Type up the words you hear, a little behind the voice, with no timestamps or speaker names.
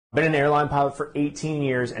I've been an airline pilot for 18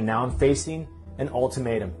 years and now I'm facing an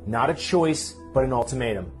ultimatum. Not a choice, but an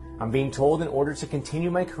ultimatum. I'm being told in order to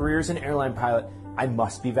continue my career as an airline pilot, I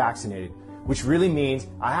must be vaccinated, which really means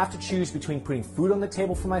I have to choose between putting food on the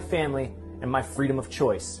table for my family and my freedom of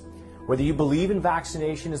choice. Whether you believe in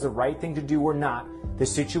vaccination is the right thing to do or not,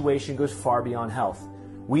 this situation goes far beyond health.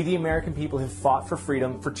 We, the American people, have fought for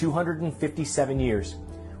freedom for 257 years.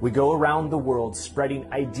 We go around the world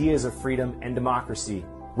spreading ideas of freedom and democracy.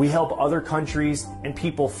 We help other countries and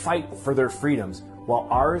people fight for their freedoms, while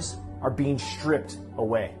ours are being stripped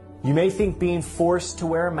away. You may think being forced to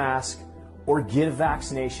wear a mask or get a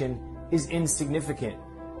vaccination is insignificant,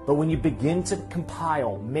 but when you begin to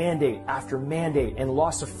compile mandate after mandate and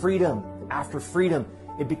loss of freedom after freedom,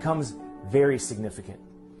 it becomes very significant.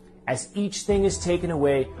 As each thing is taken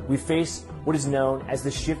away, we face what is known as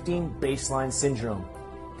the shifting baseline syndrome.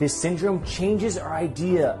 This syndrome changes our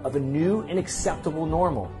idea of a new and acceptable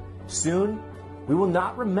normal. Soon, we will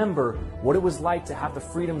not remember what it was like to have the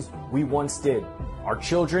freedoms we once did. Our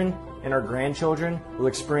children and our grandchildren will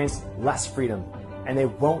experience less freedom, and they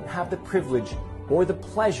won't have the privilege or the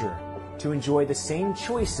pleasure to enjoy the same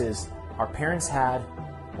choices our parents had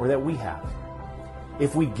or that we have.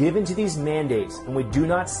 If we give into these mandates and we do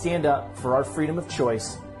not stand up for our freedom of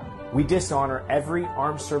choice, we dishonor every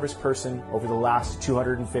armed service person over the last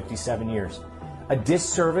 257 years. A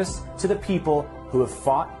disservice to the people who have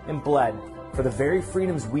fought and bled for the very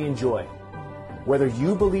freedoms we enjoy. Whether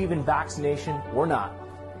you believe in vaccination or not,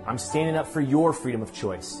 I'm standing up for your freedom of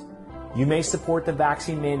choice. You may support the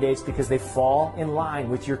vaccine mandates because they fall in line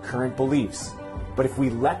with your current beliefs. But if we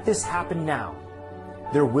let this happen now,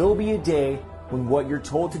 there will be a day when what you're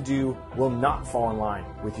told to do will not fall in line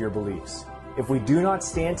with your beliefs. If we do not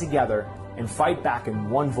stand together and fight back in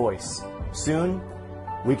one voice, soon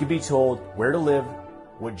we could be told where to live,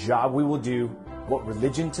 what job we will do, what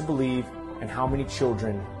religion to believe, and how many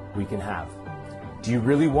children we can have. Do you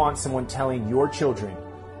really want someone telling your children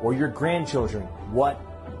or your grandchildren what,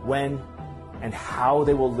 when, and how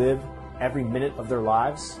they will live every minute of their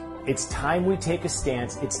lives? It's time we take a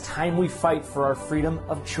stance. It's time we fight for our freedom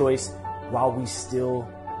of choice while we still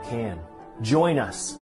can. Join us.